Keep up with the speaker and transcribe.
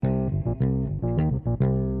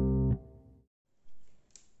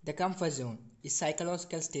The comfort zone is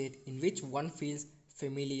psychological state in which one feels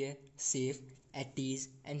familiar, safe, at ease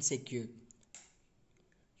and secure.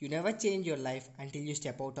 You never change your life until you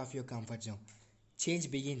step out of your comfort zone. Change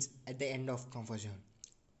begins at the end of comfort zone.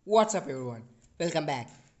 What's up everyone? Welcome back.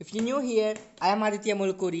 If you're new here, I am Aditya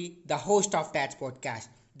Mulkuri, the host of Tats Podcast,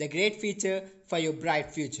 the great feature for your bright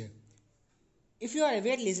future. If you are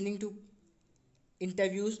ever listening to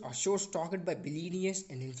interviews or shows talked by billionaires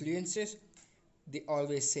and influencers, they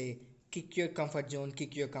always say, kick your comfort zone.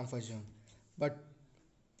 But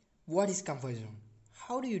what is comfort zone?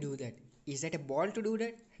 How do you do that? Is that a ball to do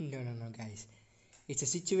that? No, guys. It's a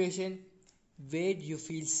situation where you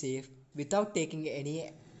feel safe without taking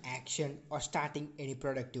any action or starting any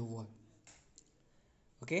productive work.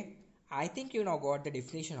 Okay? I think you now got the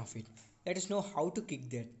definition of it. Let us know how to kick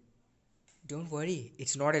that. Don't worry,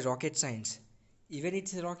 it's not a rocket science. Even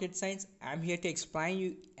it's a rocket science, I'm here to explain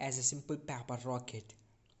you as a simple paper rocket.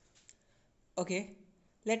 Okay,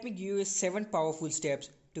 let me give you 7 powerful steps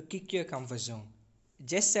to kick your comfort zone.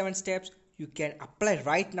 Just 7 steps you can apply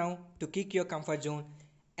right now to kick your comfort zone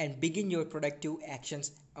and begin your productive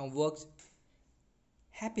actions and works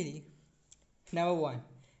happily. Number 1,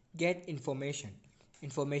 get information.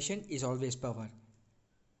 Information is always power.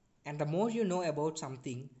 And the more you know about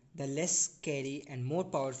something, the less scary and more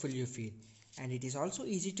powerful you feel. And it is also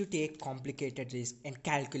easy to take complicated risks and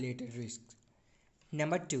calculated risks.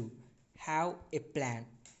 Number 2, have a plan.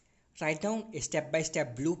 Write down a step by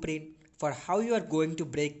step blueprint for how you are going to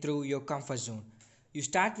break through your comfort zone. You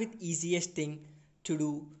start with easiest thing to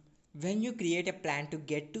do when you create a plan to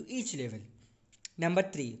get to each level. Number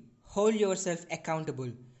 3, hold yourself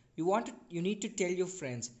accountable. You need to tell your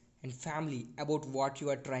friends and family about what you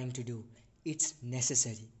are trying to do. It's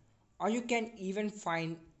necessary. Or you can even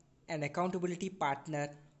find an accountability partner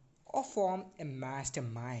or form a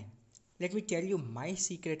mastermind. Let me tell you my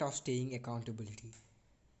secret of staying accountability.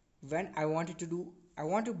 When I want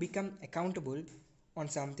to become accountable on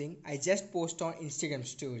something, I just post on Instagram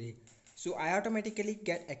story. So I automatically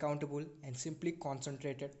get accountable and simply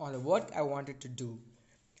concentrated on the work I wanted to do.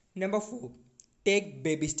 Number 4, take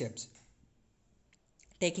baby steps.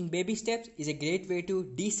 Taking baby steps is a great way to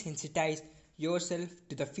desensitize yourself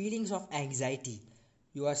to the feelings of anxiety.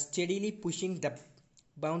 You are steadily pushing the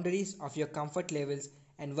boundaries of your comfort levels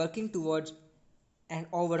and working towards an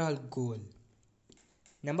overall goal.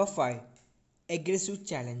 Number 5, aggressive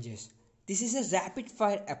challenges. This is a rapid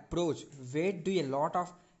fire approach where do a lot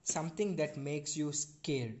of something that makes you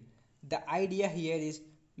scared. The idea here is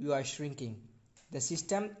you are shrinking the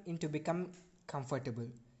system into become comfortable.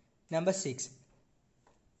 Number 6,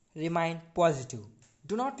 remain positive.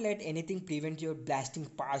 Do not let anything prevent you blasting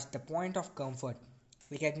past the point of comfort.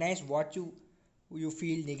 Recognize you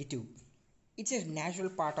feel negative. It's a natural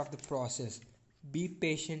part of the process. Be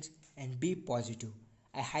patient and be positive.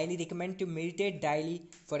 I highly recommend to meditate daily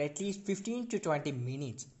for at least 15 to 20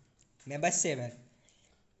 minutes. Number 7,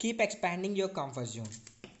 keep expanding your comfort zone.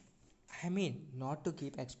 Not to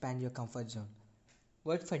keep expand your comfort zone.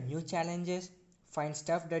 Work for new challenges. Find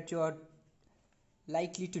stuff that you are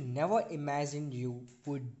likely to never imagine you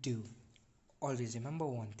would do. Always remember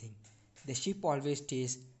one thing. The ship always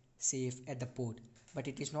stays safe at the port, but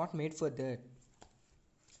it is not made for that.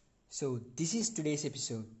 So this is today's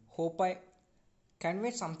episode. Hope I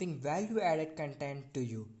conveyed something value added content to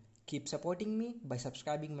you. Keep supporting me by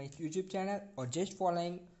subscribing my YouTube channel or just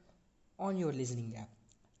following on your listening app.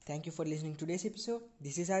 Thank you for listening to today's episode.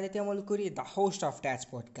 This is Aditya Mulkuri, the host of Tats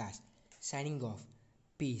Podcast. Signing off.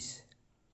 Peace.